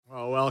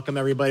welcome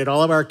everybody at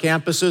all of our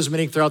campuses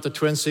meeting throughout the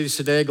Twin Cities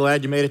today.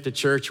 Glad you made it to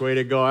church. Way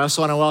to go. I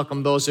also want to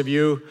welcome those of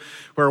you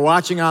who are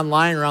watching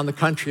online around the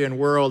country and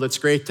world. It's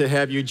great to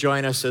have you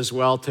join us as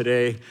well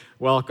today.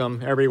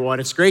 Welcome, everyone.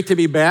 It's great to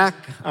be back.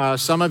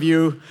 Some of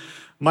you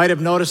might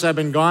have noticed I've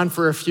been gone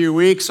for a few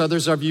weeks.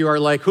 Others of you are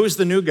like, who's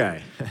the new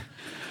guy?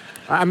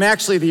 I'm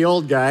actually the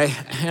old guy,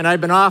 and I've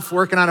been off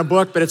working on a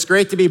book, but it's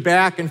great to be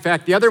back. In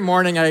fact, the other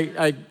morning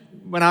I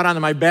went out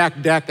onto my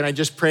back deck and I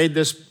just prayed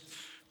this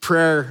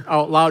prayer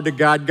out loud to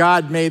God.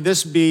 God, may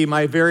this be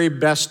my very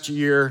best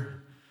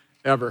year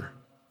ever.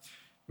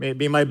 May it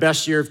be my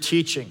best year of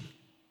teaching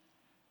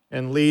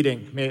and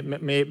leading.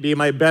 May it be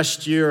my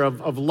best year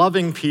of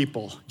loving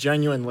people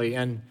genuinely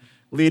and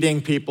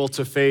leading people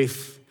to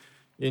faith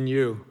in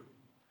you.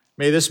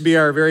 May this be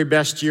our very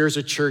best year as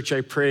a church,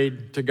 I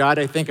prayed to God.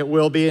 I think it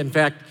will be. In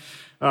fact,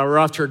 we're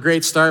off to a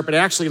great start, but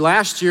actually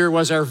last year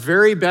was our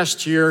very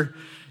best year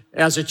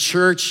as a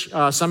church.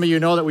 Some of you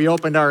know that we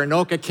opened our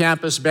Anoka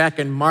campus back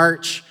in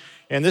March,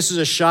 and this is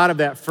a shot of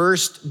that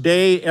first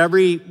day.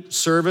 Every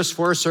service,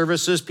 4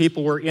 services,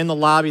 people were in the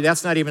lobby.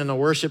 That's not even in the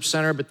worship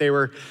center, but they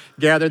were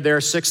gathered there.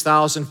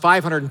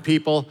 6,500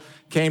 people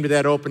came to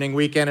that opening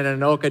weekend in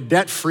Anoka.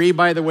 Debt-free,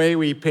 by the way,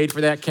 we paid for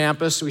that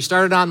campus. We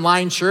started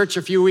online church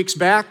a few weeks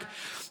back,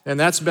 and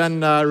that's been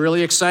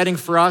really exciting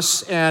for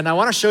us. And I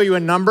want to show you a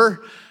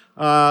number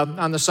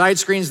on the side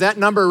screens. That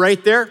number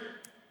right there,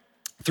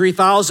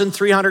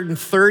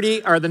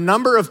 3,330 are the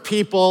number of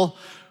people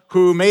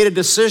who made a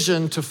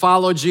decision to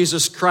follow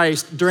Jesus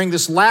Christ during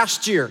this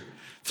last year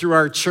through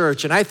our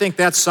church. And I think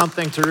that's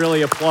something to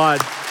really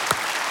applaud,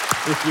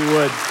 if you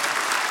would.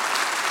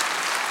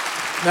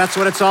 That's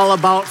what it's all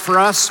about for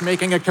us,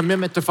 making a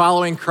commitment to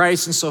following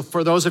Christ. And so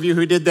for those of you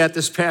who did that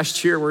this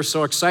past year, we're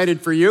so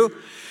excited for you.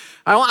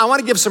 I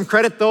want to give some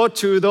credit, though,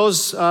 to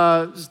those,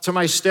 to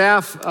my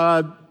staff.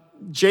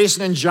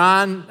 Jason and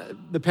John,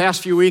 the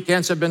past few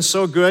weekends have been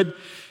so good.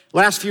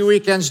 Last few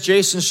weekends,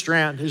 Jason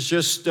Strand is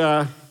just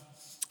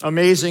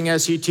amazing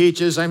as he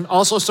teaches. I'm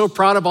also so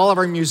proud of all of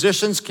our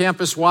musicians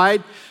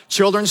campus-wide,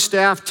 children's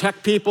staff,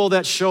 tech people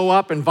that show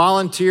up and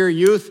volunteer,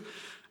 youth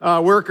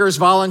workers,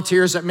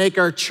 volunteers that make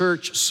our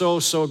church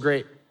so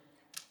great.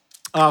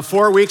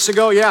 4 weeks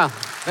ago, yeah,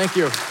 thank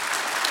you.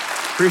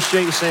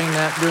 Appreciate you saying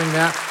that, doing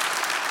that.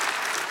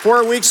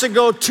 4 weeks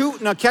ago,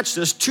 now catch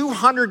this,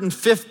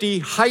 250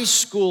 high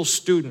school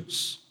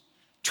students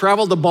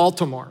traveled to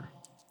Baltimore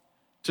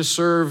to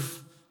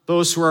serve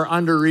those who are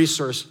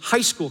under-resourced.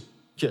 High school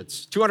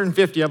kids,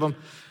 250 of them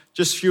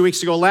just a few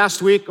weeks ago.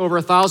 Last week, over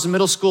 1,000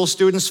 middle school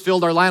students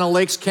filled our Lino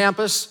Lakes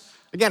campus.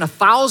 Again,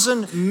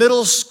 1,000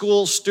 middle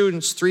school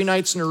students, 3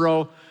 nights in a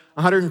row.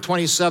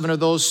 127 of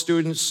those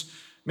students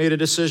made a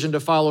decision to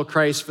follow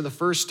Christ for the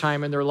first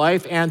time in their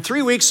life. And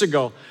 3 weeks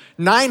ago,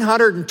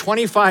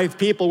 925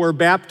 people were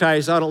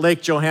baptized out at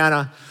Lake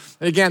Johanna.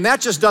 And again,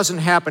 that just doesn't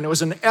happen. It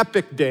was an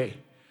epic day.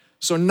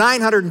 So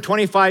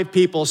 925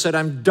 people said,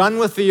 I'm done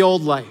with the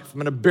old life. I'm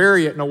going to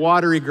bury it in a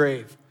watery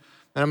grave.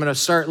 And I'm going to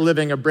start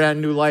living a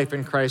brand new life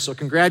in Christ. So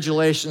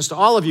congratulations to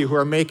all of you who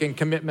are making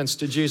commitments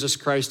to Jesus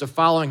Christ, of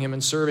following him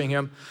and serving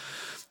him.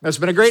 It's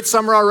been a great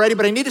summer already,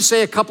 but I need to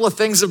say a couple of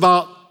things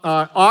about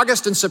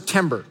August and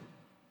September.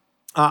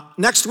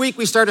 Next week,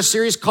 we start a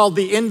series called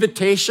The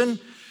Invitation.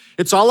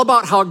 It's all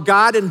about how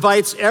God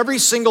invites every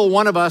single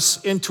one of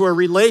us into a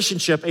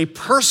relationship, a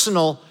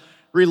personal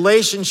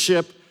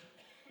relationship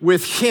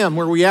with him,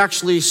 where we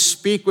actually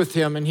speak with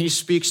him and he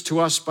speaks to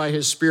us by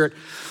his Spirit.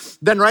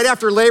 Then right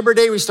after Labor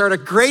Day, we start a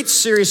great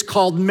series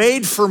called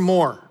Made for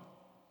More.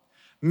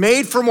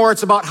 Made for More,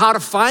 it's about how to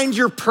find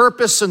your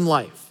purpose in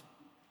life,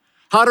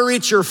 how to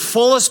reach your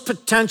fullest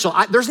potential.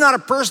 There's not a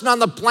person on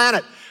the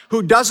planet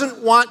who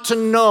doesn't want to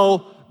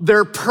know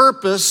their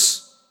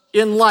purpose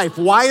in life.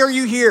 Why are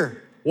you here?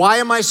 What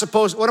am I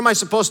supposed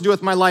to do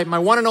with my life, my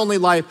one and only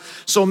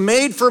life? So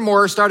Made for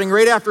More, starting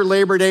right after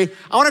Labor Day.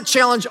 I want to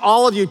challenge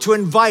all of you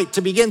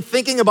to begin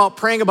thinking about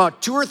praying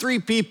about 2 or 3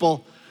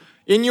 people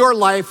in your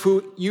life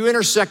who you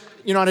intersect,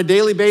 on a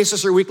daily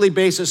basis or weekly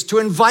basis, to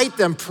invite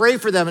them, pray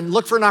for them, and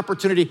look for an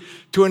opportunity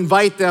to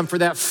invite them for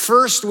that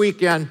first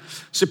weekend,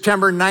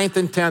 September 9th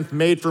and 10th,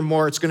 Made for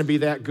More. It's going to be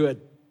that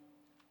good.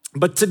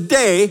 But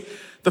today,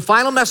 the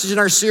final message in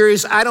our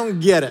series, I don't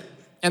get it.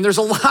 And there's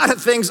a lot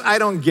of things I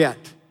don't get.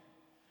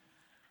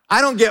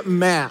 I don't get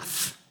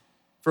math,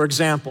 for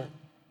example.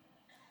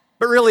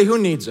 But really, who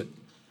needs it?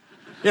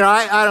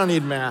 I don't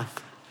need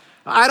math.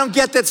 I don't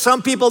get that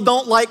some people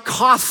don't like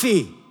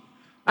coffee.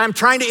 I'm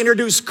trying to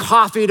introduce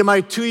coffee to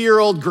my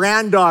 2-year-old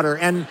granddaughter,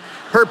 and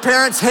her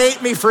parents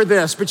hate me for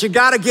this, but you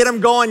gotta get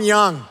them going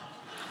young.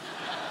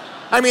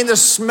 I mean, the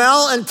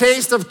smell and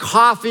taste of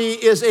coffee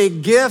is a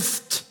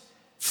gift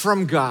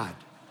from God,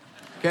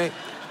 okay?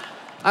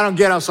 I don't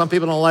get how some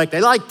people don't like it.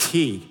 They like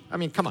tea. I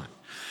mean, come on.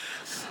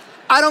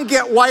 I don't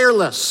get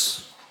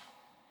wireless.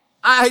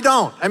 I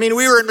don't. I mean,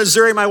 we were in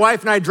Missouri, my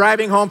wife and I,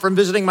 driving home from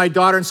visiting my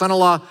daughter and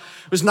son-in-law.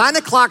 It was 9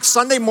 o'clock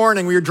Sunday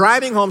morning. We were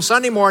driving home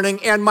Sunday morning,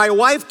 and my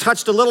wife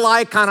touched a little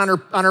icon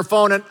on her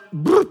phone, and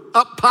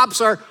up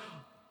pops our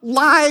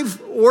live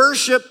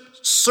worship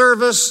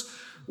service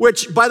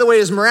which, by the way,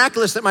 is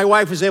miraculous that my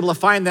wife was able to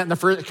find that in the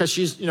first, because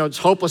she's, it's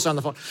hopeless on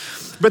the phone.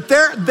 But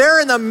they're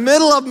in the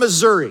middle of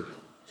Missouri,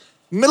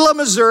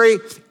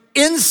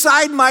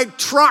 inside my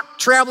truck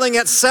traveling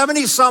at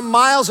 70 some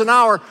miles an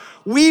hour.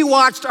 We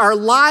watched our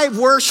live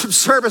worship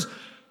service.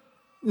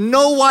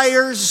 No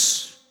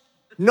wires,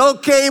 no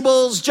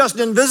cables, just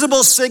an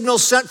invisible signal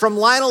sent from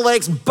Lionel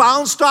Lakes,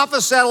 bounced off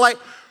a satellite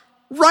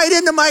right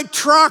into my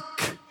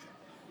truck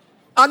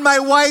on my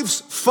wife's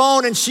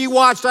phone, and she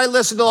watched. I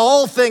listened to the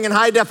whole thing in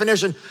high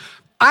definition.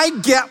 I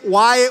get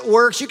why it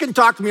works. You can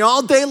talk to me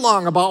all day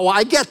long about why.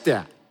 I get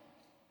that.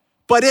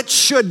 But it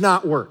should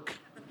not work.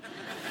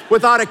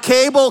 Without a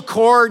cable,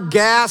 cord,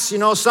 gas,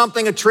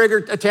 something, a trigger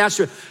attached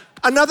to it.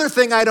 Another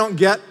thing I don't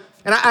get,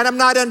 and I'm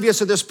not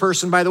envious of this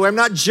person, by the way. I'm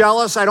not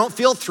jealous. I don't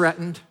feel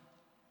threatened.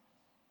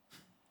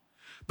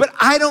 But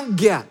I don't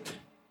get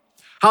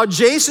how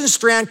Jason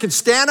Strand could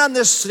stand on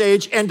this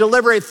stage and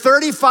deliver a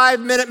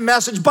 35-minute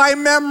message by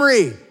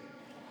memory.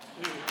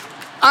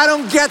 I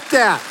don't get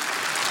that.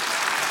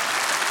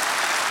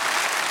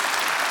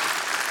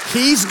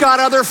 He's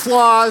got other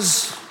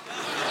flaws.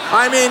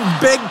 I mean,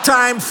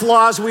 big-time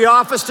flaws. We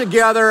office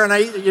together, and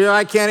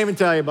I can't even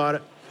tell you about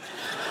it.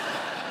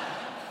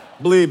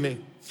 Believe me.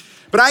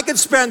 But I could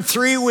spend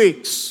 3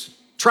 weeks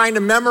trying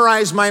to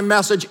memorize my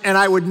message, and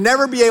I would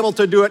never be able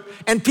to do it.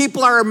 And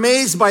people are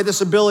amazed by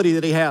this ability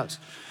that he has.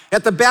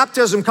 At the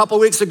baptism a couple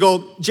weeks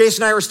ago,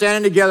 Jason and I were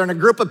standing together, and a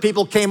group of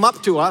people came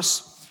up to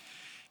us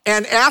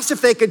and asked if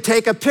they could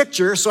take a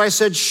picture. So I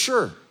said,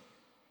 sure.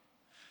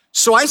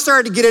 So I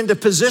started to get into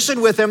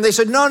position with them. They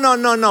said,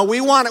 no,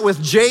 we want it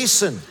with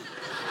Jason.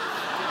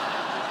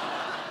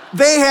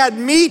 They had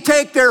me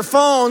take their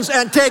phones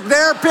and take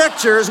their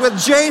pictures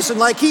with Jason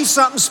like he's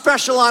something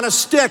special on a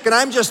stick, and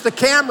I'm just the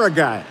camera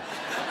guy.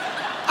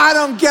 I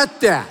don't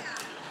get that.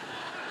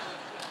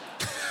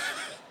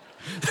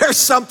 There's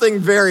something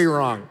very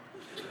wrong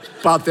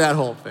about that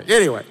whole thing.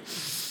 Anyway,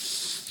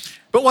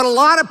 but what a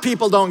lot of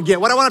people don't get,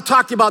 what I want to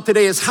talk to you about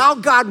today is how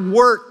God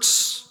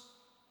works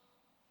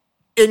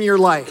in your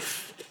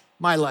life,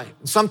 my life.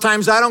 And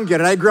sometimes I don't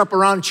get it. I grew up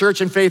around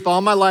church and faith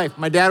all my life.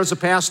 My dad was a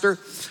pastor,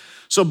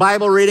 so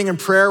Bible reading and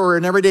prayer were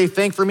an everyday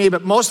thing for me,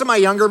 but most of my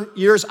younger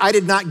years, I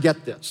did not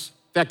get this.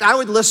 In fact, I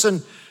would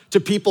listen to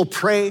people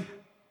pray.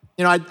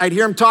 I'd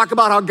hear them talk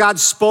about how God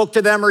spoke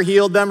to them or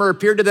healed them or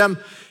appeared to them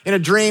in a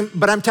dream,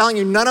 but I'm telling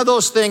you, none of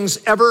those things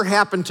ever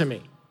happened to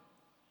me.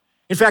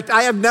 In fact,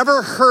 I have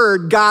never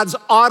heard God's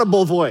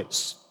audible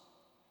voice.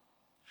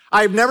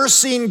 I've never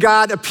seen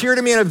God appear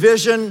to me in a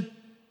vision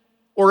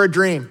or a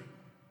dream.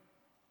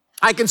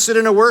 I can sit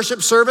in a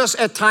worship service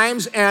at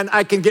times and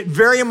I can get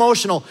very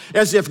emotional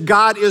as if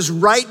God is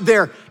right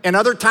there. And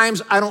other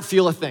times I don't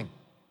feel a thing.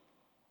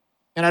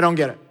 And I don't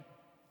get it.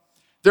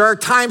 There are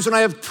times when I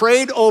have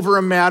prayed over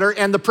a matter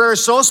and the prayer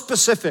is so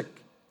specific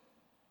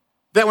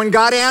that when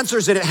God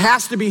answers it, it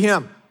has to be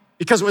him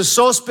because it was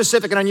so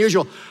specific and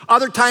unusual.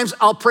 Other times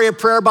I'll pray a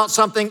prayer about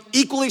something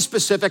equally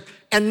specific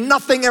and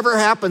nothing ever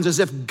happens, as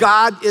if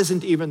God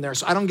isn't even there.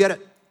 So I don't get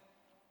it.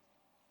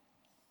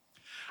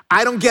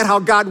 I don't get how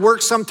God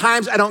works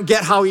sometimes. I don't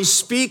get how he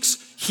speaks,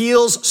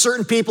 heals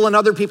certain people and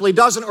other people he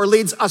doesn't, or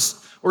leads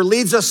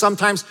us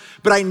sometimes,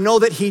 but I know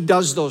that he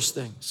does those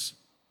things.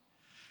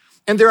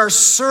 And there are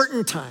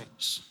certain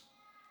times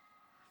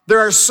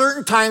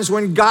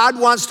when God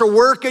wants to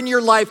work in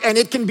your life, and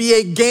it can be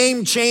a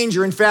game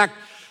changer. In fact,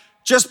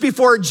 just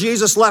before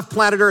Jesus left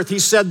planet Earth, he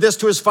said this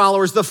to his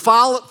followers: the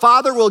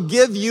Father will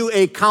give you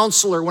a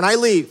counselor when I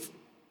leave.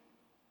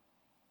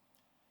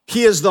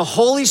 He is the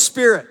Holy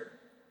Spirit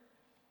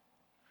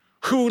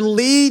who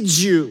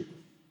leads you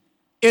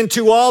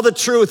into all the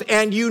truth,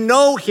 and you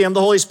know him, the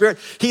Holy Spirit.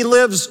 He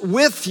lives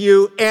with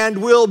you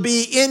and will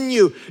be in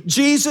you.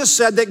 Jesus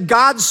said that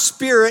God's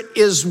Spirit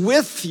is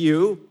with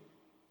you.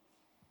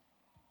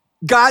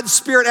 God's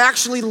Spirit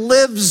actually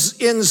lives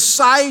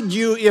inside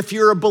you if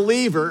you're a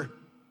believer.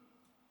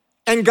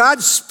 And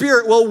God's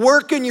Spirit will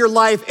work in your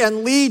life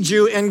and lead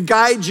you and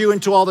guide you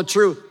into all the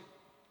truth.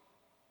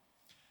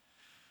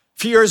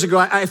 A few years ago,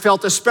 I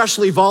felt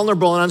especially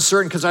vulnerable and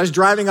uncertain because I was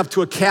driving up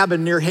to a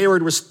cabin near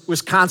Hayward,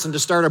 Wisconsin to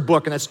start a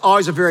book, and it's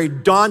always a very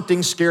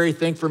daunting, scary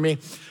thing for me.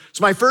 It's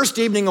my first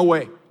evening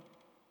away,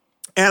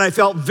 and I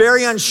felt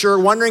very unsure,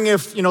 wondering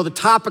if, the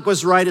topic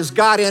was right. Is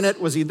God in it?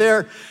 Was he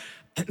there?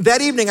 That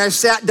evening, I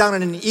sat down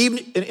in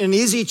an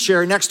easy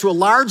chair next to a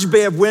large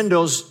bay of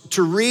windows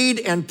to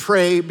read and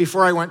pray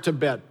before I went to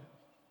bed.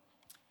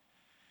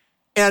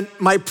 And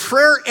my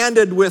prayer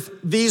ended with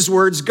these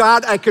words: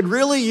 God, I could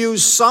really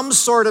use some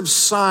sort of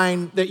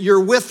sign that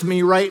you're with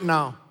me right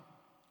now.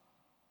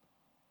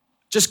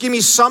 Just give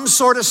me some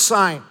sort of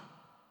sign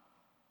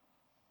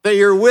that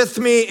you're with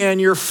me and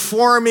you're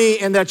for me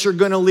and that you're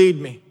going to lead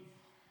me.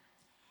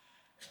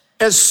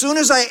 As soon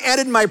as I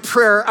ended my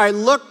prayer, I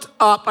looked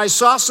up, I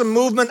saw some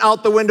movement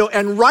out the window,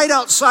 and right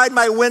outside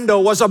my window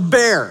was a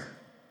bear.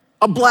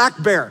 A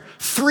black bear,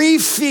 3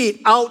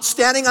 feet out,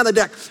 standing on the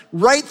deck,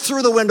 right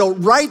through the window,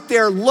 right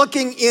there,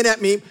 looking in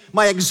at me.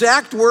 My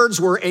exact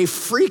words were, "a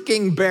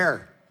freaking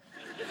bear."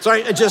 So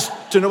I just,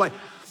 to know,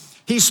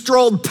 He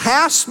strolled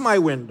past my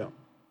window,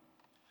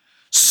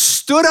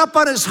 stood up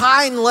on his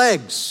hind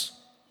legs,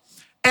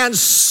 and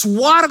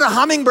swatted a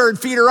hummingbird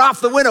feeder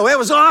off the window. It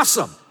was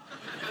awesome.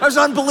 It was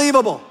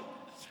unbelievable.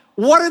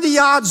 What are the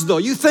odds, though?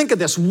 You think of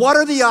this. What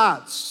are the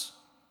odds?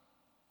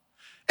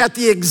 At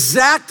the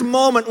exact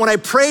moment when I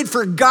prayed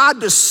for God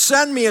to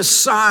send me a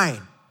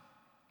sign,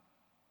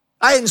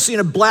 I hadn't seen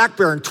a black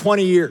bear in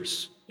 20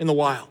 years in the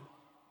wild.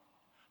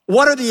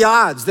 What are the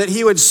odds that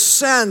he would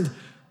send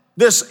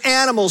this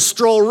animal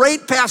stroll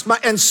right past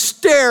and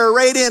stare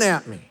right in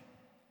at me?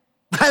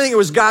 I think it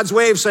was God's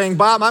way of saying,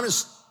 Bob, I'm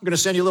just going to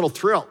send you a little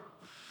thrill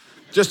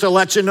just to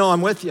let you know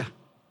I'm with you.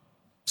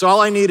 It's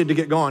all I needed to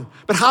get going.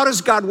 But how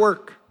does God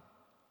work?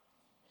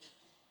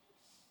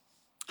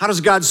 How does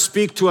God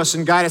speak to us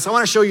and guide us? I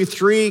want to show you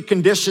 3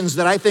 conditions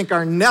that I think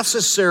are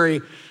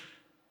necessary,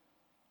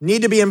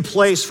 need to be in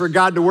place for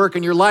God to work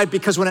in your life,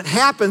 because when it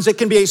happens, it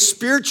can be a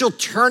spiritual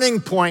turning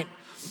point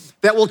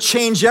that will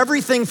change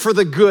everything for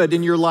the good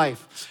in your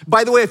life.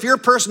 By the way, if you're a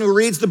person who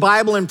reads the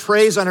Bible and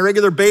prays on a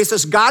regular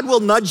basis, God will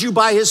nudge you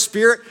by his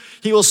Spirit.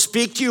 He will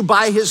speak to you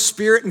by his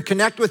Spirit and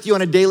connect with you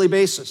on a daily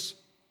basis.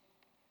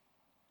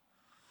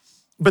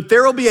 But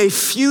there will be a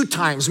few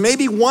times,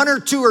 maybe 1 or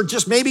 2 or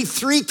just maybe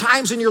 3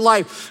 times in your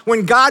life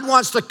when God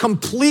wants to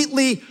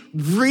completely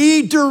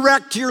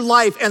redirect your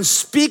life and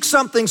speak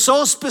something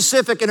so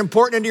specific and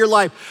important into your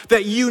life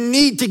that you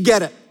need to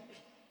get it.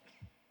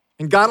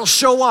 And God will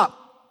show up.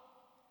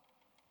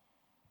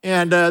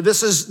 And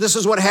this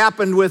is what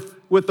happened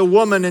with the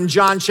woman in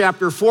John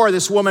chapter 4.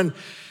 This woman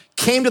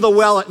came to the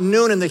well at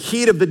noon in the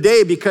heat of the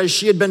day because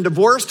she had been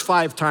divorced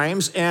 5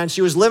 times and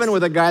she was living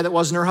with a guy that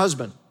wasn't her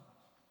husband.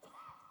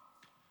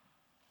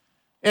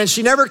 And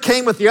she never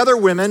came with the other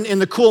women in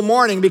the cool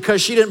morning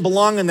because she didn't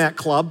belong in that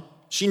club.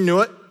 She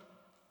knew it.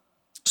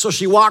 So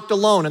she walked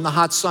alone in the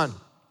hot sun.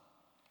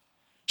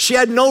 She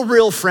had no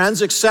real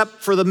friends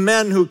except for the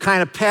men who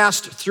kind of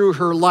passed through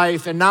her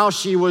life, and now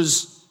she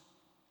was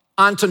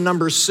on to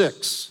number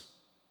 6.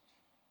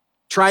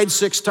 Tried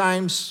 6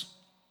 times,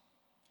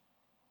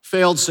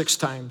 failed 6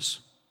 times.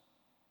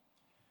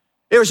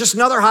 It was just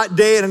another hot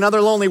day and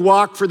another lonely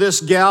walk for this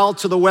gal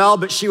to the well,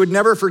 but she would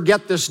never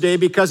forget this day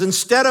because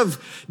instead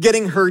of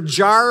getting her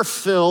jar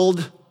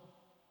filled,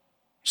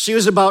 she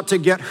was about to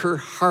get her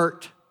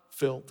heart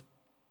filled.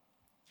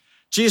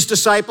 Jesus'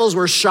 disciples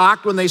were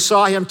shocked when they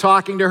saw him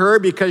talking to her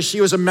because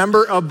she was a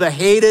member of the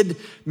hated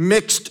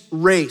mixed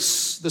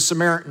race, the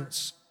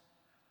Samaritans.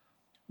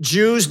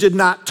 Jews did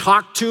not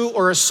talk to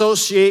or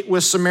associate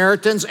with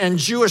Samaritans, and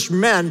Jewish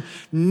men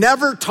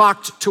never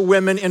talked to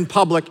women in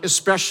public,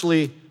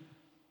 especially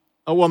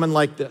a woman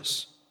like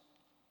this.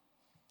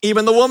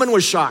 Even the woman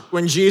was shocked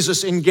when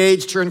Jesus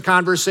engaged her in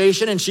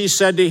conversation, and she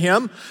said to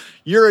him,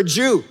 "You're a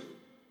Jew.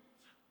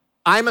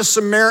 I'm a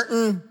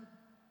Samaritan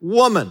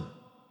woman.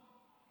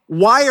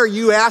 Why are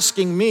you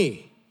asking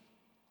me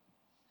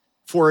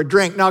for a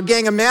drink?" Now,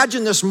 gang,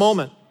 imagine this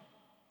moment.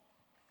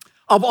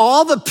 Of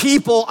all the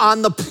people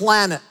on the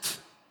planet,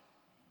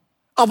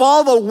 of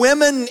all the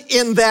women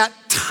in that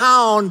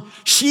town,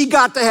 she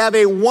got to have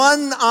a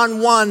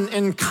one-on-one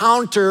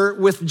encounter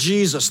with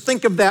Jesus.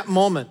 Think of that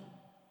moment.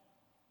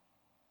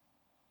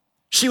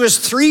 She was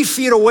 3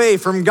 feet away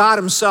from God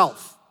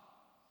himself.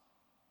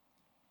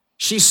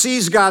 She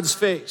sees God's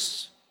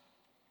face.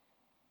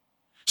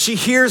 She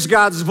hears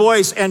God's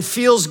voice and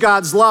feels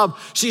God's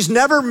love. She's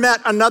never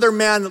met another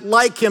man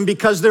like him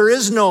because there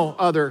is no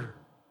other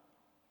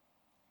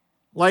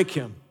like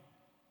him.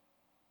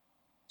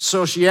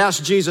 So she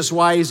asked Jesus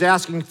why he's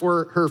asking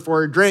for her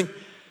for a drink,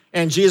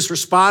 and Jesus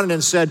responded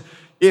and said,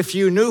 "If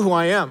you knew who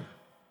I am,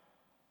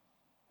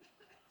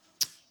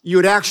 you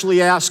would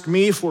actually ask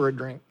me for a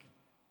drink,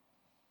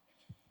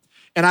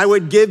 and I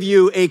would give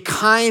you a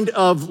kind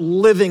of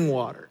living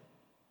water.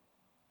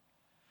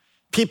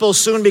 People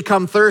soon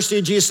become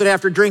thirsty," Jesus said,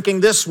 "after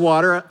drinking this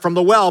water from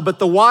the well, but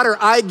the water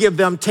I give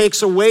them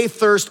takes away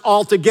thirst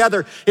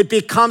altogether. It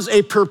becomes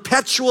a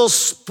perpetual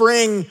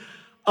spring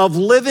of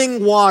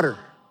living water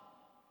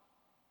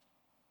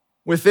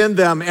within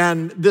them."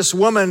 And this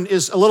woman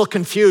is a little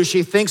confused.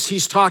 She thinks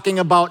he's talking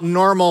about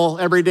normal,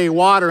 everyday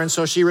water, and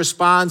so she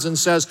responds and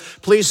says,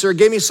 "Please, sir,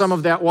 give me some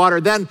of that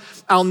water. Then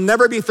I'll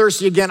never be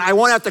thirsty again. I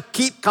won't have to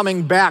keep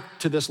coming back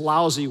to this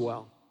lousy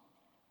well."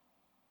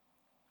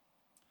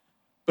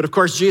 But of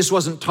course, Jesus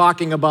wasn't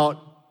talking about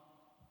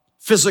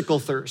physical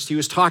thirst. He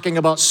was talking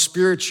about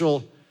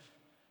spiritual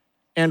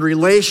and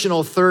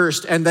relational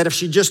thirst, and that if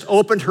she just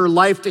opened her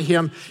life to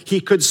him,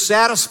 he could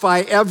satisfy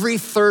every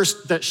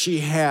thirst that she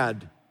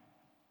had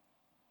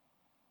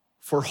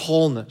for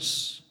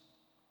wholeness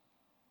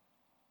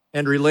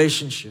and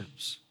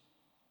relationships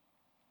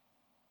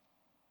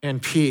and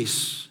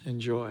peace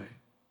and joy.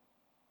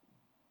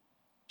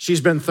 She's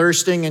been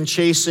thirsting and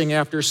chasing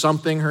after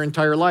something her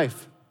entire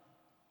life.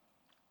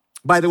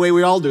 By the way,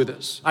 we all do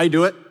this. I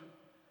do it.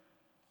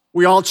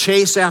 We all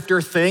chase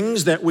after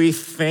things that we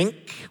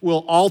think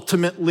will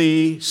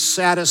ultimately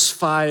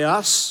satisfy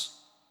us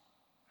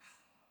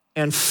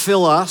and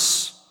fill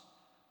us.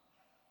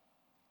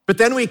 But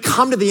then we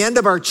come to the end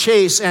of our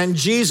chase and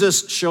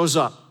Jesus shows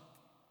up.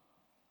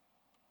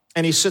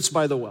 and he sits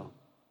by the well.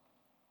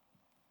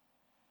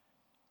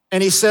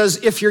 And he says,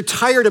 if you're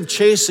tired of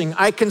chasing,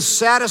 I can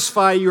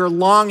satisfy your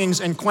longings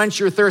and quench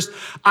your thirst.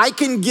 I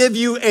can give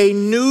you a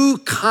new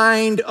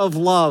kind of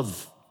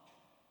love.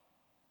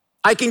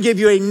 I can give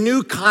you a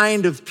new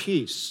kind of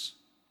peace.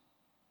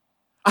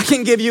 I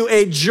can give you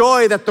a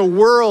joy that the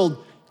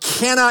world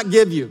cannot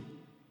give you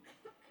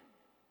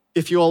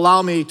if you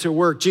allow me to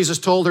work. Jesus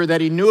told her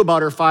that he knew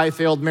about her 5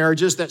 failed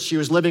marriages, that she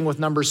was living with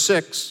number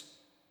 6.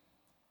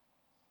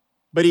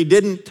 But he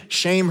didn't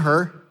shame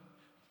her.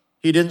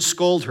 He didn't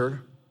scold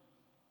her.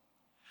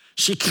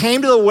 She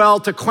came to the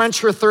well to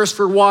quench her thirst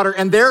for water,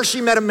 and there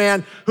she met a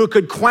man who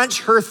could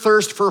quench her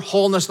thirst for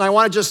wholeness. And I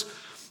want to just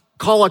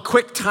call a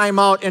quick time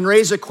out and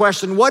raise a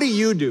question. What do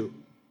you do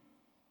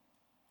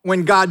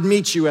when God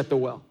meets you at the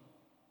well?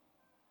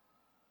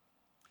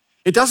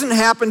 It doesn't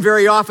happen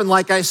very often,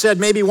 like I said,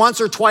 maybe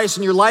once or twice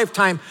in your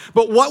lifetime,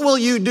 but what will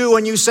you do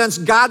when you sense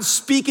God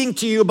speaking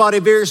to you about a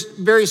very,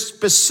 very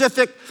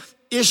specific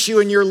issue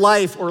in your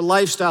life or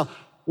lifestyle?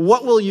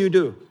 What will you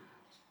do?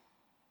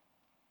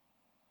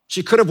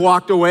 She could have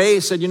walked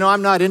away, said,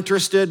 I'm not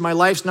interested. My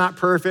life's not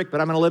perfect,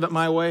 but I'm going to live it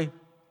my way.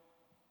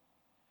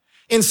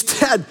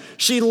 Instead,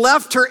 she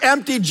left her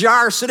empty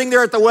jar sitting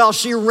there at the well.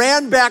 She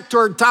ran back to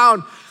her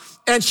town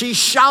and she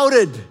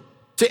shouted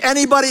to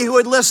anybody who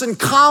would listen,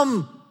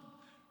 come,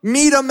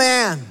 meet a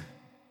man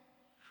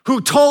who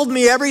told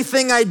me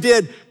everything I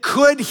did.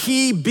 Could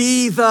he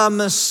be the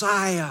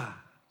Messiah?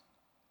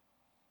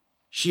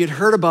 She had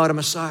heard about a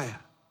Messiah.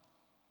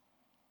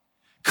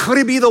 Could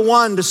he be the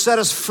one to set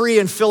us free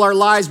and fill our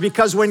lives?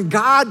 Because when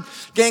God,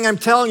 gang, I'm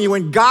telling you,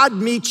 when God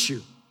meets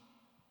you,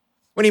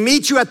 when he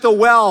meets you at the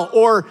well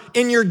or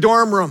in your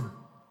dorm room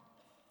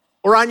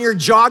or on your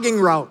jogging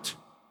route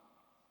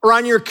or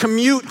on your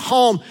commute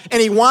home,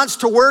 and he wants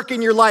to work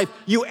in your life,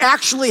 you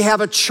actually have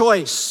a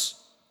choice.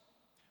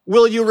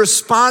 Will you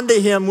respond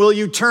to him? Will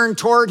you turn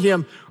toward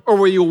him? Or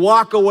will you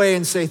walk away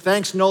and say,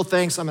 thanks, no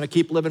thanks, I'm going to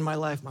keep living my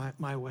life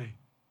my way?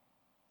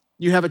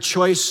 You have a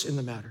choice in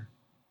the matter.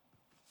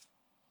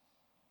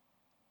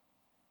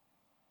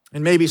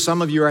 And maybe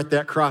some of you are at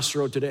that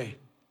crossroad today.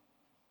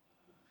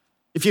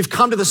 If you've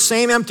come to the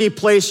same empty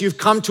place you've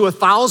come to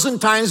 1,000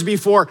 times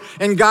before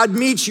and God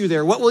meets you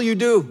there, what will you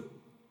do?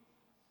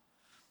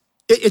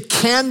 It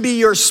can be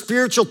your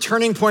spiritual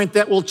turning point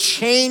that will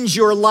change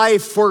your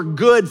life for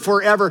good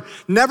forever.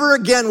 Never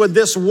again would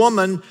this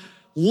woman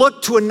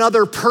look to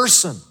another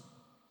person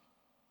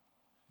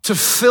to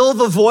fill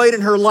the void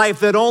in her life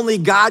that only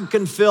God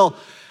can fill.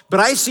 But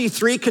I see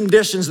 3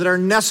 conditions that are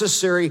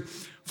necessary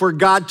for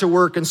God to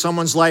work in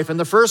someone's life. And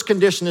the first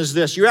condition is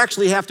this: you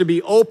actually have to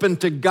be open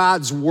to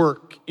God's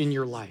work in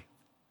your life.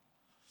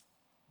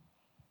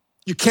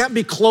 You can't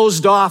be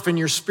closed off in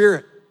your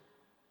spirit.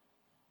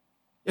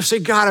 You say,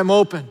 God, I'm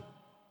open.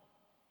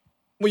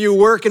 Will you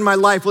work in my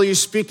life? Will you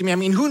speak to me? I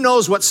mean, who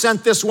knows what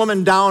sent this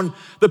woman down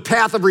the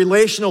path of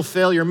relational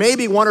failure?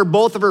 Maybe one or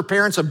both of her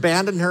parents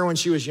abandoned her when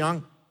she was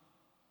young.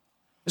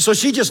 And so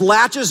she just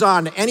latches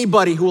on to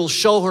anybody who will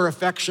show her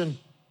affection.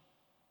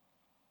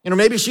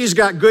 Maybe she's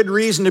got good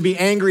reason to be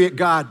angry at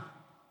God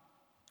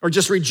or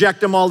just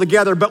reject him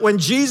altogether. But when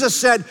Jesus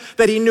said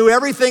that he knew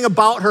everything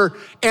about her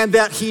and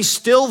that he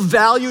still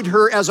valued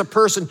her as a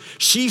person,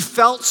 she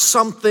felt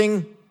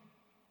something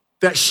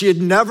that she had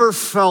never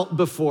felt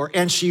before.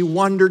 And she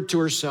wondered to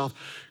herself,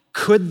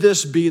 could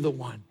this be the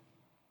one?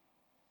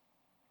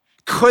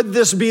 Could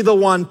this be the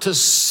one to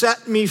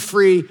set me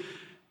free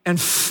and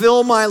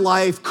fill my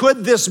life?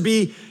 Could this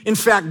be, in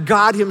fact,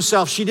 God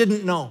himself? She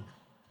didn't know.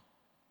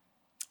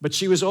 But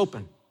she was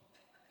open.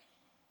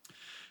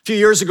 A few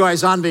years ago, I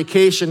was on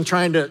vacation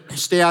trying to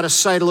stay out of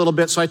sight a little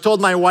bit. So I told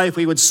my wife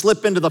we would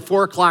slip into the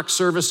 4:00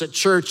 service at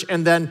church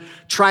and then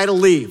try to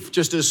leave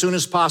just as soon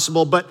as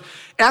possible. But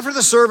after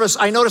the service,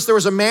 I noticed there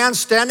was a man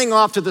standing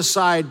off to the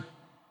side,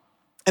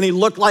 and he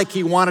looked like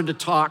he wanted to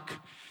talk.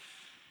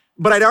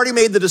 But I'd already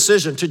made the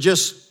decision to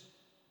just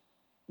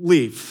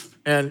leave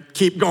and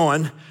keep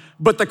going.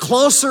 But the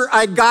closer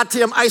I got to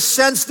him, I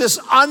sensed this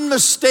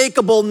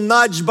unmistakable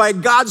nudge by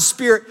God's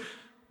Spirit.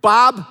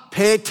 Bob,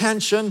 pay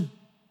attention.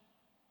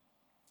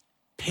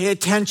 Pay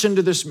attention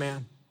to this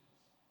man.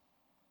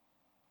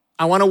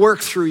 I want to work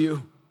through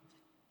you.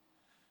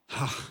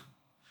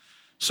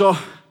 So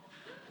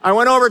I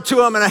went over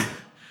to him and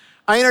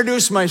I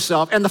introduced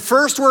myself. And the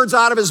first words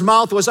out of his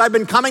mouth was, I've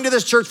been coming to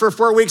this church for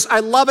 4 weeks. I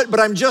love it, but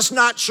I'm just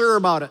not sure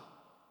about it.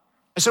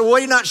 I said, well, what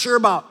are you not sure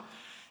about?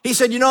 He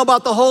said,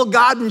 about the whole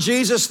God and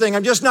Jesus thing.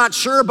 I'm just not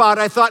sure about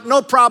it. I thought,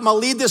 no problem. I'll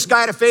lead this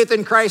guy to faith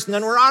in Christ and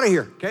then we're out of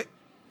here, okay?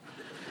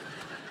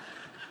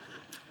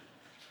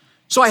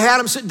 So I had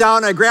him sit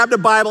down, I grabbed a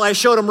Bible, I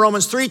showed him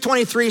Romans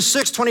 3:23,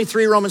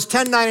 6:23, Romans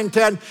 10:9 and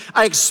 10.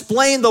 I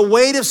explained the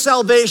weight of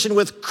salvation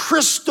with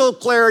crystal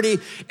clarity,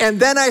 and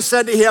then I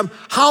said to him,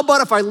 how about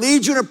if I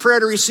lead you in a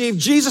prayer to receive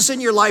Jesus in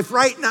your life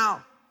right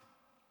now?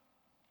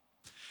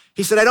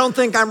 He said, I don't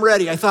think I'm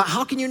ready. I thought,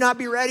 how can you not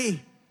be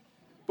ready?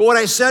 But what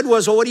I said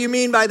was, well, what do you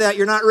mean by that?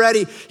 You're not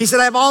ready. He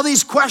said, I have all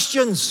these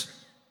questions.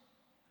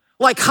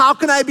 Like, how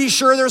can I be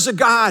sure there's a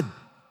God?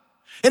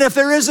 And if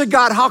there is a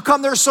God, how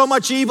come there's so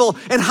much evil?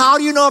 And how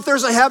do you know if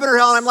there's a heaven or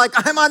hell? And I'm like,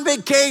 I'm on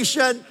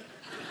vacation.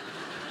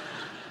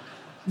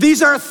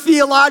 These are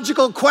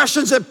theological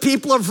questions that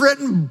people have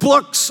written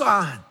books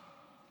on.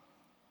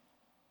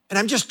 And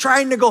I'm just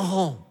trying to go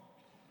home.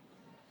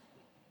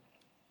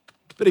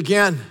 But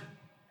again,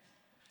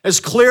 as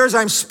clear as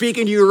I'm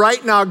speaking to you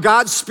right now,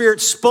 God's Spirit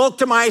spoke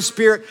to my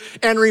spirit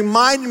and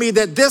reminded me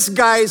that this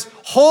guy's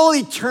whole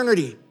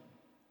eternity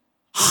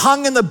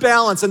hung in the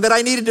balance and that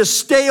I needed to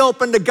stay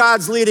open to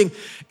God's leading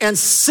and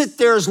sit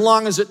there as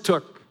long as it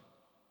took.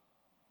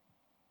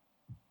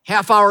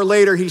 Half hour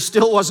later, he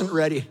still wasn't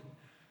ready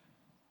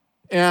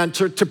and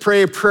to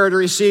pray a prayer to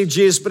receive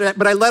Jesus.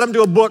 But I led him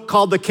to a book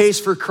called The Case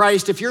for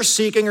Christ. If you're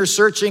seeking or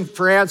searching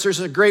for answers,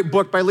 it's a great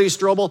book by Lee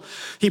Strobel.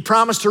 He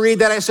promised to read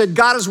that. I said,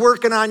 God is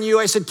working on you.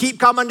 I said, keep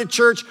coming to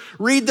church,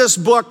 read this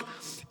book,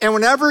 and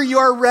whenever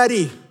you're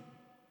ready,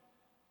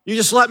 you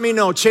just let me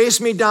know. Chase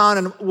me down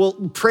and we'll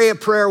pray a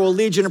prayer. We'll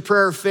lead you in a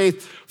prayer of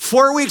faith.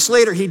 4 weeks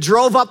later, he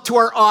drove up to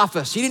our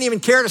office. He didn't even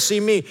care to see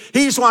me.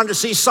 He just wanted to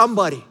see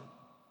somebody.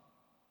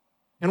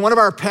 And one of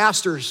our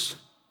pastors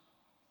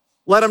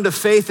led him to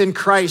faith in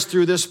Christ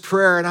through this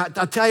prayer. And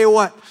I'll tell you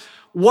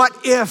what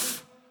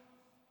if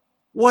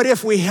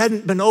we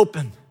hadn't been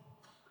open?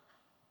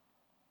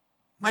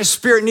 My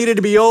spirit needed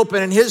to be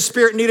open and his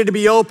spirit needed to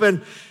be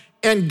open.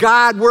 And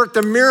God worked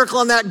a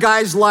miracle in that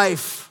guy's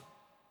life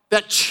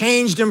that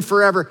changed him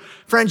forever.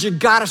 Friends, you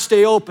gotta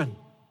stay open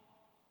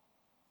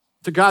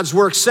to God's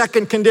work.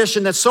 Second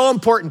condition that's so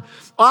important.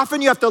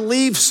 Often you have to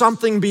leave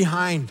something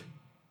behind.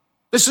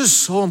 This is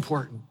so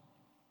important.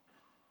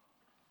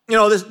 You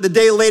know, the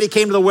day a lady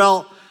came to the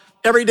well,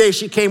 every day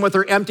she came with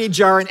her empty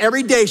jar, and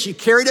every day she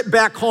carried it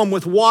back home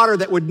with water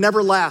that would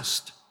never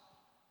last,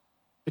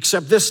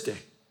 except this day.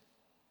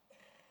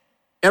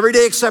 Every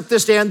day except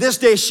this day. And this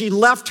day she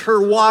left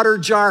her water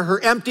jar,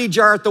 her empty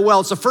jar at the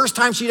well. It's the first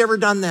time she'd ever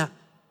done that.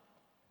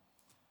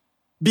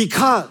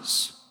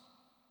 Because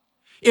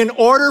in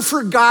order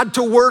for God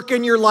to work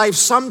in your life,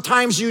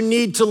 sometimes you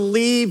need to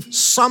leave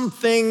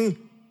something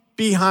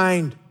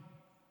behind.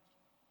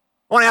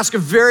 I want to ask a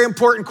very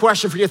important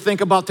question for you to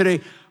think about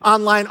today,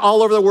 online,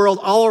 all over the world,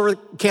 all over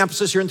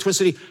campuses here in Twin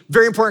City.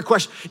 Very important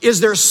question. Is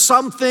there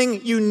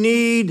something you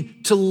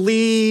need to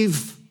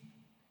leave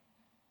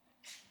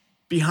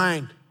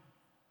behind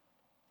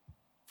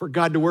for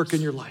God to work in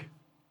your life?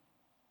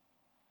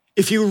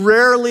 If you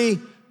rarely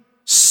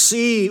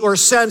see or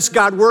sense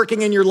God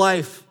working in your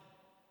life,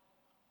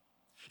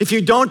 if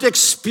you don't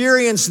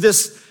experience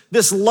this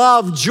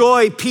love,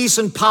 joy, peace,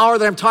 and power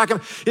that I'm talking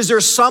about, is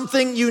there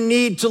something you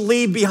need to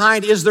leave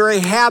behind? Is there a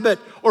habit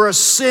or a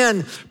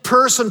sin,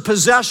 person,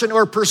 possession,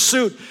 or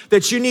pursuit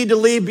that you need to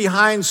leave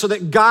behind so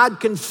that God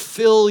can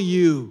fill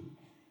you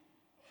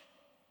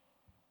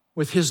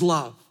with his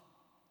love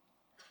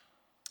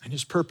and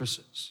his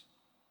purposes?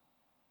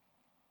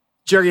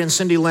 Jerry and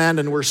Cindy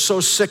Landon were so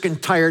sick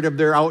and tired of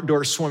their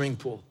outdoor swimming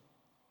pool.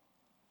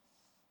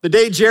 The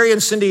day Jerry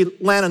and Cindy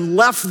Landon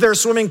left their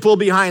swimming pool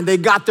behind, they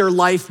got their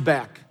life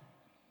back.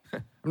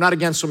 I'm not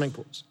against swimming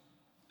pools.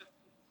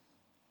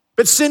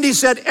 But Cindy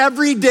said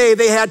every day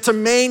they had to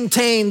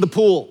maintain the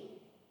pool.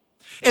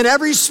 And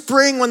every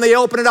spring when they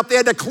opened it up, they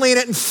had to clean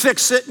it and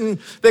fix it. And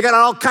they got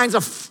all kinds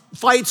of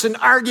fights and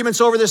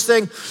arguments over this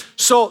thing.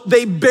 So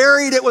they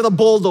buried it with a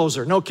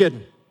bulldozer, no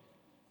kidding.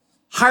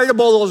 Hired a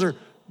bulldozer,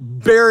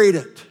 buried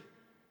it.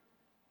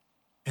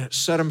 And it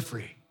set them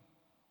free.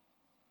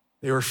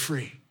 They were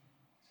free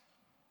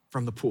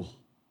from the pool,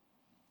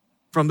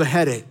 from the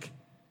headache.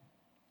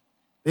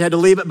 They had to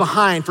leave it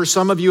behind. For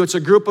some of you, it's a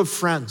group of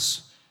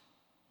friends,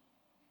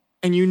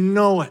 and you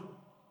know it.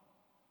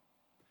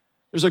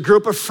 There's a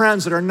group of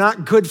friends that are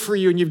not good for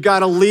you, and you've got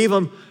to leave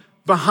them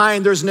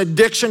behind. There's an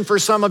addiction for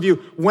some of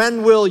you.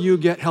 When will you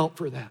get help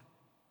for that?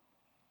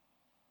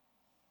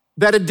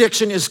 That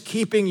addiction is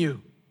keeping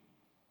you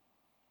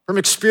from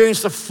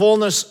experiencing the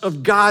fullness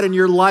of God in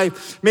your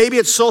life. Maybe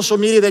it's social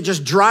media that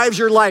just drives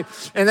your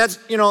life, and that's,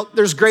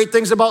 there's great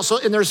things about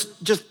and there's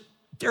just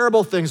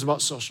terrible things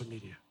about social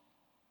media.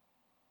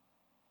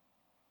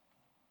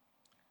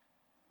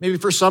 Maybe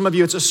for some of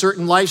you, it's a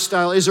certain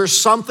lifestyle. Is there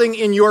something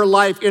in your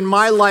life, in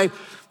my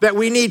life, that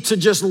we need to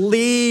just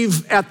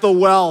leave at the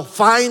well,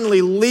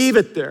 finally leave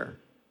it there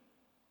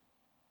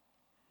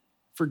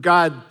for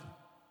God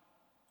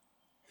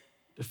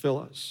to fill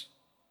us?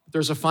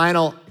 There's a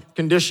final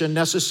condition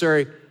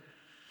necessary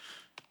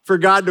for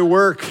God to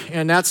work,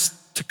 and that's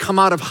to come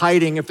out of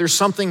hiding. If there's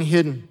something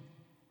hidden,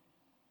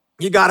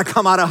 you got to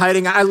come out of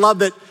hiding. I love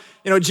that,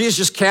 Jesus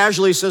just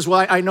casually says,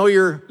 well, I know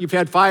you've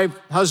had 5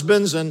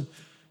 husbands, and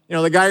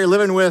the guy you're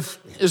living with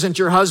isn't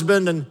your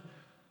husband.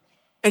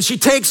 And she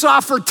takes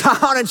off her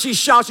gown and she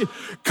shouts,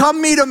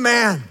 come meet a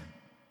man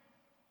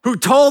who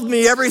told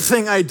me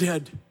everything I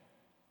did.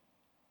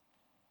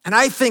 And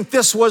I think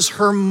this was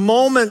her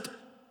moment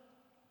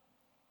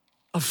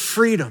of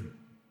freedom,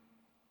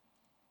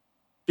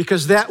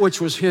 because that which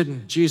was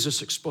hidden,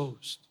 Jesus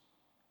exposed.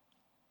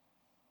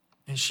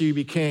 And she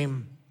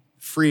became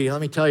free. Let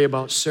me tell you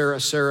about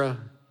Sarah. Sarah,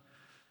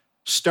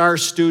 star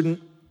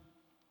student,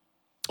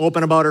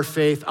 open about her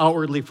faith,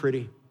 outwardly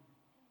pretty.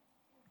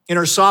 In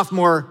her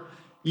sophomore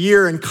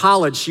year in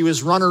college, she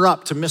was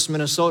runner-up to Miss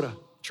Minnesota.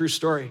 True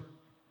story.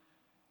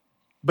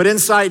 But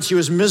inside, she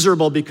was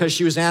miserable because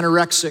she was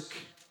anorexic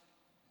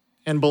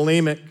and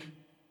bulimic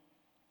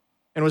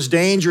and was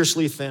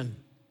dangerously thin.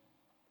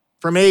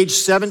 From age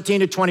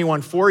 17 to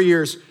 21, 4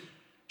 years,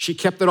 she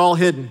kept it all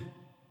hidden.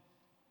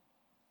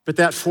 But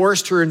that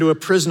forced her into a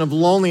prison of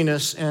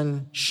loneliness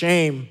and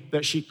shame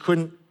that she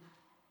couldn't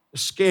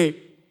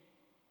escape.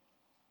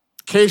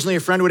 Occasionally, a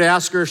friend would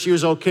ask her if she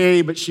was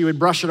okay, but she would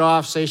brush it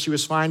off, say she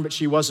was fine, but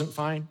she wasn't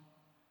fine.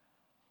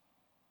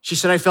 She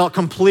said, I felt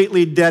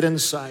completely dead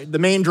inside. The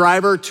main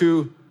driver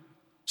to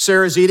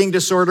Sarah's eating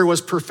disorder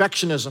was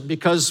perfectionism,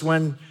 because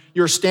when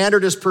your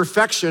standard is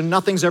perfection,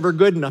 nothing's ever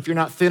good enough. You're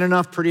not thin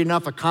enough, pretty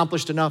enough,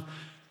 accomplished enough.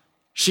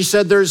 She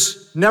said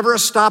there's never a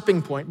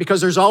stopping point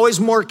because there's always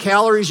more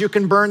calories you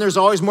can burn, there's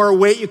always more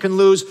weight you can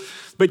lose,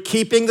 but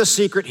keeping the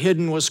secret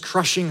hidden was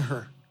crushing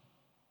her.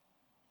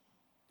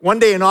 One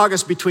day in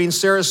August, between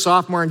Sarah's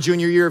sophomore and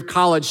junior year of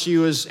college, she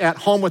was at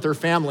home with her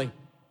family.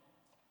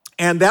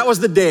 And that was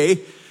the day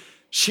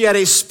she had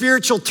a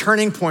spiritual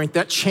turning point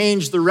that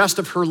changed the rest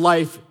of her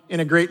life in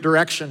a great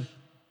direction.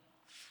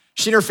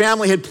 She and her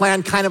family had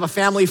planned kind of a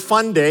family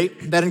fun day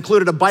that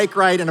included a bike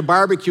ride and a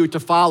barbecue to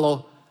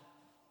follow.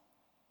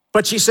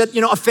 But she said,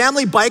 a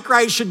family bike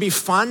ride should be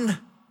fun.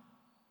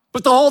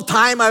 But the whole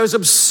time I was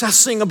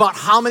obsessing about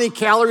how many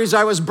calories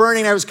I was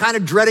burning. I was kind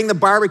of dreading the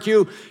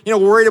barbecue,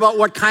 worried about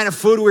what kind of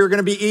food we were going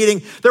to be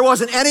eating. There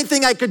wasn't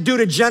anything I could do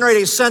to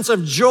generate a sense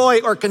of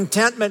joy or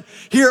contentment.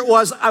 Here it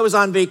was, I was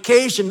on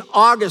vacation,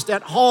 August,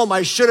 at home.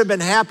 I should have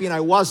been happy and I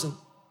wasn't.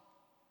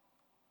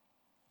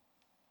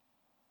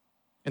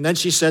 And then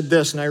she said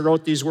this, and I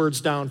wrote these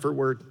words down for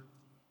word.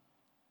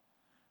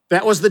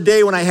 That was the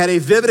day when I had a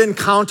vivid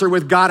encounter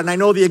with God, and I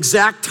know the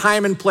exact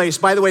time and place.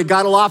 By the way,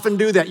 God will often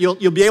do that.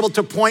 You'll be able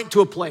to point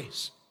to a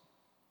place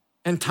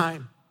and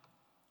time.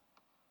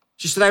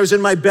 She said, I was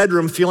in my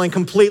bedroom feeling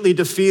completely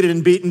defeated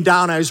and beaten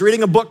down. I was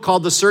reading a book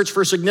called The Search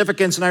for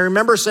Significance, and I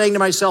remember saying to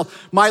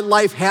myself, my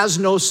life has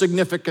no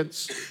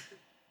significance.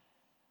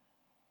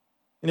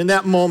 And in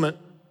that moment,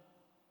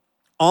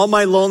 all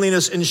my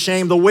loneliness and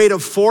shame, the weight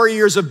of 4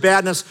 years of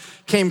badness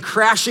came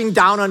crashing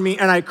down on me,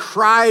 and I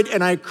cried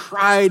and I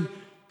cried.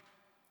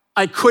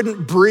 I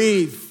couldn't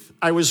breathe.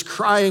 I was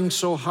crying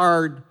so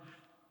hard.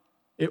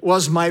 It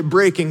was my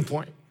breaking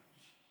point,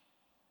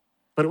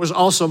 but it was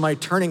also my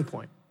turning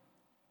point.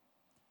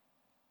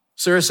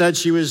 Sarah said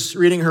she was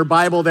reading her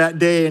Bible that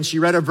day, and she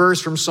read a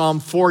verse from Psalm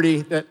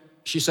 40 that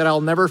she said,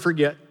 I'll never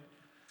forget.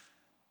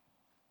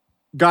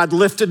 God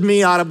lifted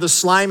me out of the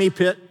slimy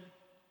pit.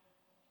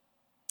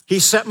 He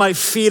set my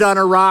feet on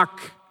a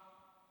rock.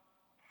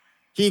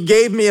 He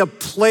gave me a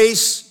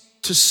place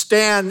to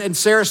stand. And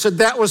Sarah said,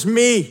 that was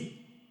me.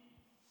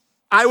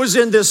 I was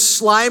in this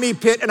slimy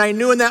pit, and I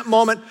knew in that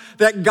moment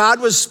that God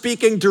was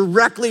speaking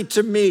directly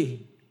to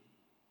me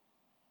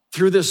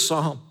through this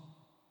psalm.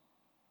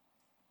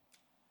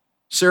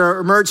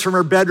 Sarah emerged from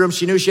her bedroom.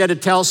 She knew she had to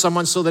tell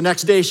someone, so the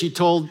next day she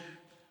told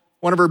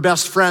one of her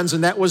best friends,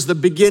 and that was the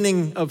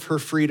beginning of her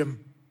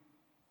freedom.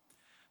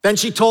 Then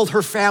she told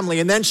her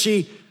family, and then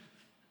she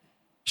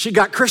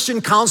got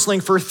Christian counseling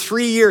for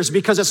 3 years,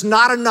 because it's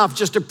not enough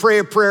just to pray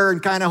a prayer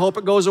and kind of hope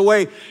it goes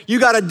away. You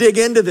got to dig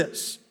into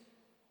this,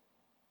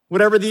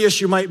 whatever the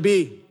issue might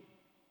be.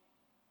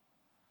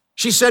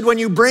 She said, when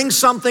you bring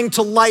something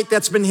to light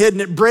that's been hidden,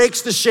 it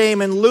breaks the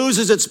shame and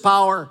loses its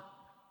power.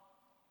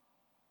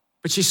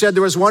 But she said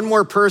there was one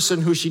more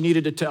person who she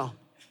needed to tell.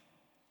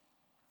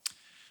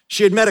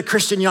 She had met a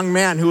Christian young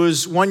man who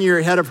was 1 year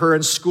ahead of her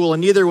in school,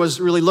 and neither was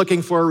really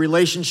looking for a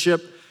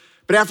relationship.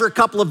 But after a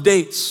couple of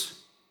dates,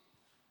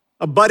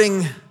 a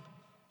budding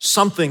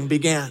something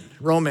began,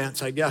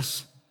 romance, I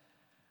guess.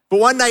 But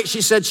one night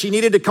she said she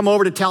needed to come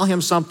over to tell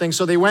him something,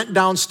 so they went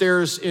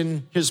downstairs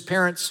in his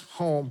parents'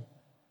 home.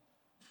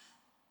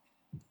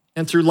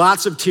 And through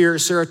lots of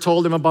tears, Sarah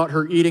told him about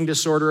her eating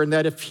disorder and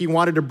that if he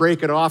wanted to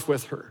break it off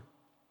with her,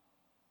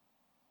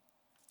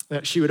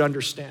 that she would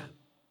understand.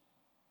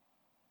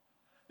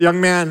 The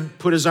young man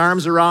put his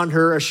arms around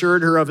her,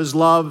 assured her of his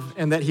love,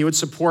 and that he would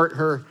support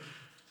her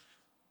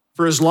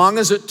for as long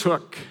as it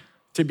took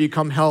to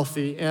become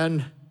healthy.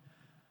 And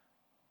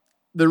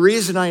the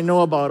reason I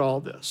know about all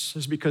this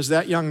is because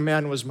that young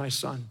man was my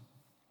son.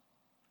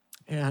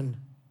 And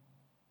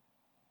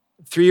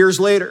 3 years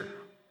later,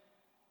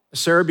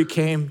 Sarah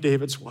became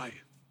David's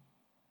wife.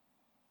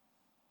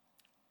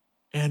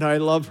 And I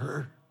love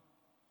her.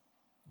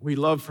 We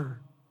love her.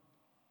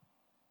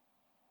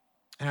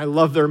 And I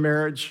love their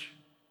marriage.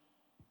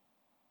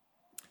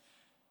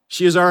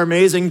 She is our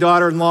amazing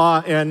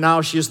daughter-in-law, and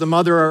now she is the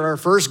mother of our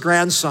first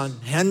grandson,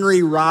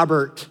 Henry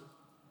Robert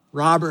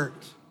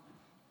Merritt.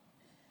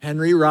 I'm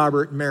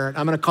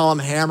going to call him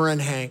Hammer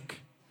and Hank.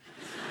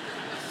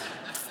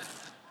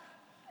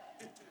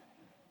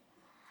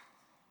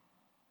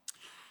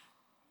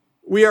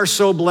 We are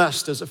so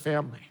blessed as a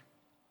family.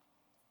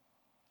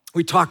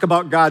 We talk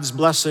about God's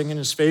blessing and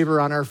his favor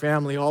on our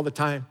family all the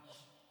time.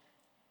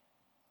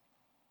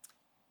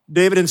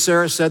 David and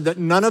Sarah said that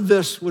none of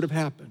this would have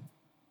happened.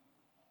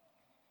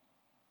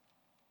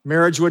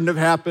 Marriage wouldn't have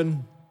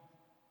happened.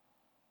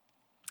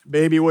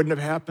 Baby wouldn't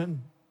have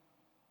happened.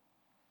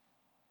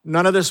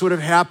 None of this would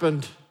have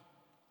happened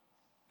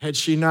had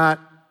she not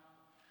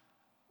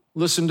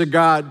listened to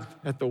God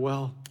at the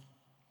well.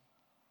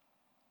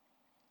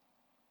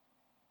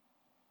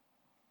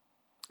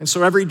 And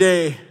so every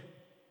day,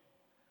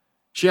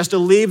 she has to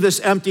leave this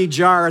empty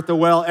jar at the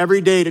well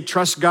every day to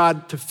trust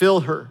God to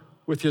fill her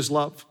with his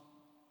love,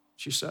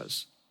 she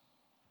says.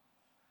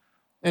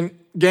 And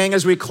gang,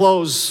 as we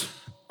close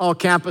all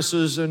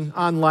campuses and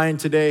online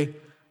today,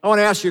 I want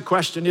to ask you a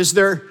question. Is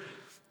there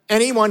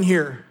anyone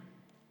here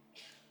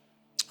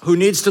who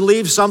needs to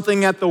leave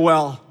something at the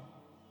well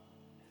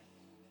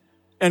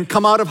and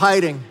come out of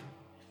hiding?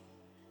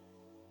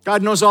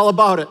 God knows all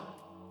about it.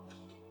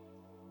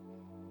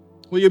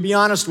 Will you be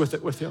honest with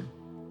it with him?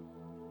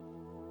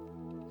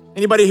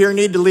 Anybody here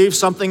need to leave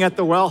something at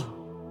the well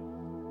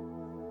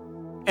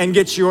and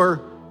get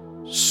your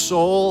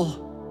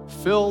soul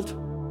filled?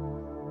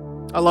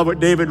 I love what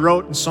David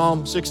wrote in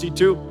Psalm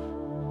 62.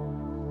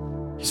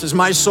 He says,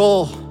 my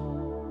soul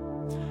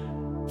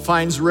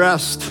finds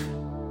rest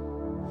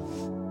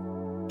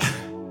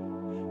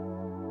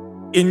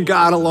in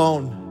God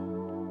alone,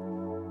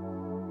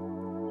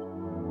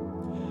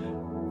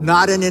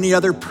 not in any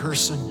other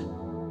person,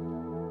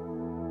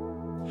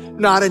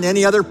 not in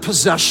any other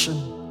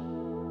possession,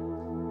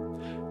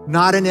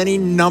 not in any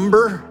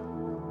number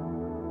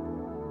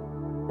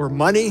or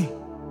money,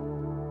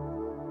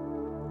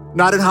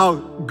 not in how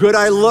good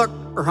I look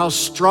or how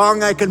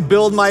strong I can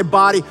build my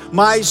body.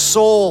 My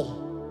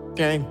soul,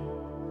 gang,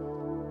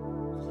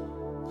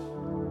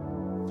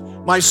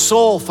 my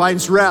soul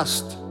finds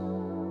rest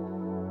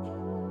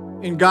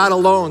in God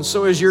alone.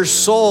 So is your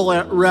soul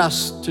at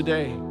rest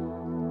today?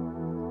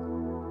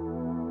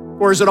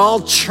 Or is it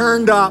all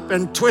churned up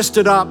and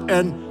twisted up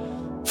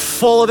and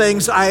full of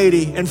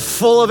anxiety and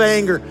full of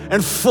anger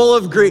and full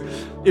of grief?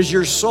 Is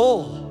your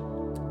soul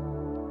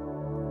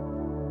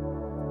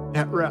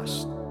at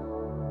rest?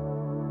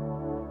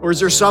 Or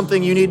is there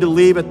something you need to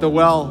leave at the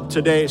well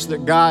today so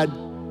that God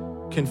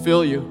can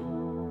fill you?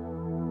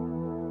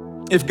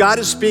 If God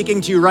is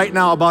speaking to you right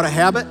now about a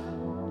habit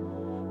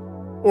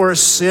or a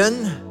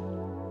sin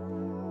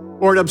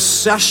or an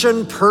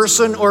obsession,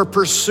 person, or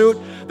pursuit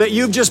that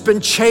you've just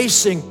been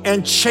chasing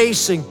and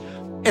chasing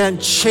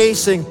and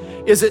chasing,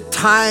 is it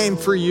time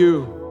for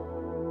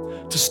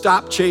you to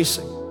stop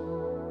chasing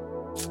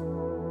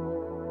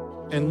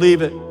and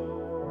leave it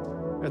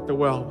at the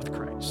well with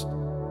Christ?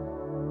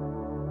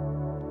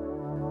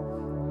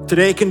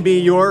 Today can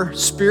be your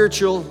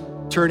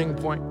spiritual turning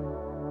point.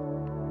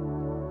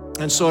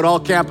 And so at all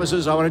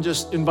campuses, I want to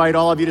just invite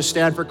all of you to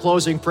stand for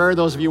closing prayer.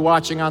 Those of you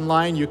watching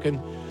online, you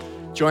can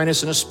join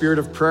us in a spirit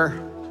of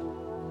prayer.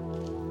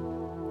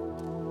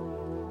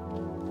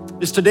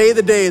 Is today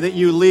the day that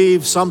you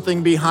leave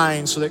something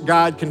behind so that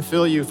God can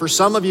fill you? For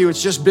some of you,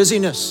 it's just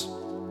busyness.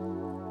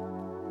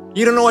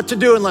 You don't know what to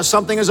do unless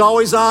something is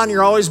always on.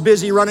 You're always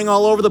busy running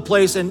all over the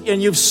place,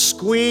 and you've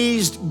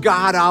squeezed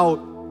God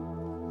out.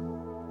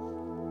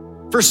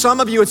 For some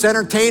of you, it's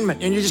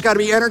entertainment, and you just got to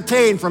be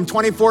entertained from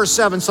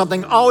 24/7.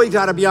 Something always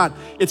got to be on.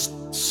 It's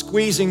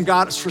squeezing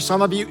God. For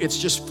some of you, it's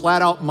just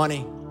flat out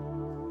money.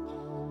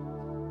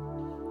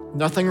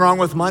 Nothing wrong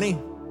with money.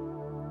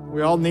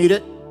 We all need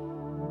it.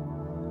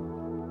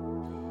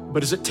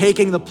 But is it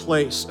taking the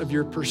place of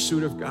your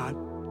pursuit of God?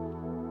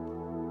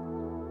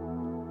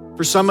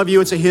 For some of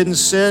you, it's a hidden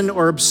sin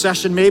or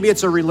obsession. Maybe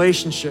it's a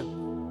relationship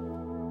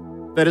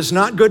that is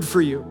not good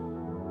for you.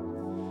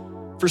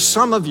 For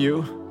some of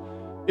you,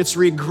 it's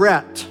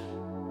regret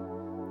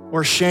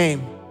or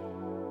shame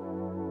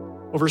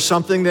over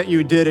something that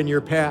you did in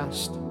your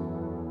past.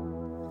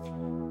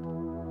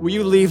 Will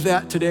you leave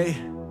that today?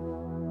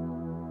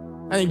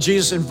 I think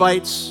Jesus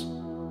invites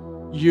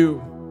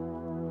you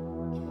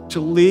to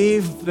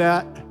leave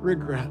that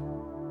regret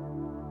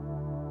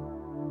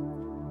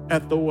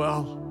at the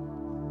well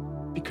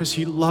because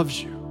he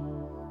loves you.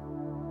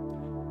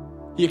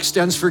 He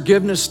extends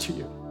forgiveness to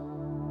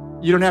you.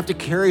 You don't have to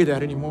carry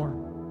that anymore.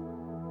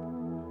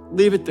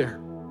 Leave it there.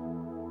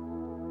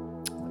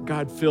 Let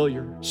God fill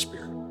your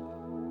spirit,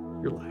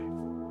 your life.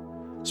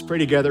 Let's pray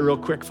together real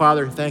quick.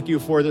 Father, thank you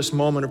for this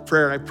moment of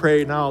prayer. I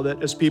pray now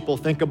that as people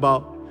think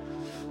about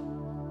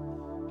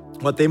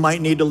what they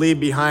might need to leave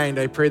behind,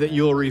 I pray that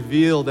you'll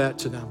reveal that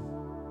to them.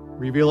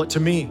 Reveal it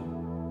to me.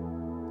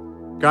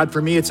 God,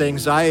 for me, it's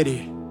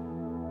anxiety.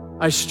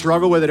 I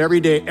struggle with it every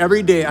day.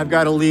 Every day, I've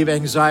got to leave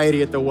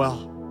anxiety at the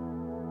well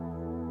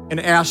and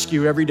ask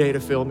you every day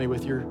to fill me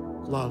with your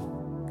love,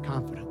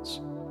 confidence.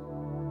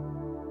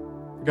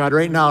 God,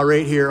 right now,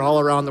 right here, all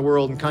around the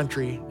world and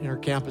country, in our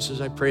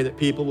campuses, I pray that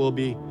people will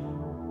be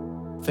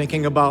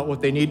thinking about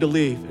what they need to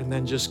leave, and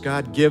then just,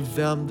 God, give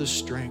them the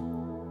strength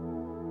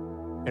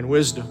and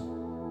wisdom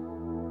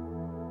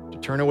to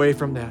turn away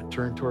from that,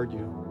 turn toward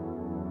you.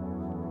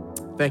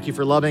 Thank you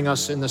for loving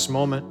us in this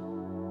moment.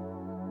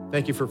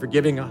 Thank you for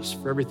forgiving us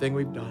for everything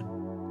we've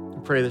done. I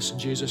pray this in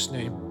Jesus'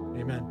 name.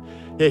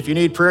 Amen. Hey, if you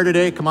need prayer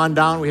today, come on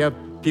down. We have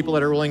people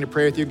that are willing to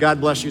pray with you. God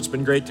bless you. It's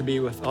been great to be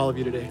with all of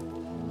you today.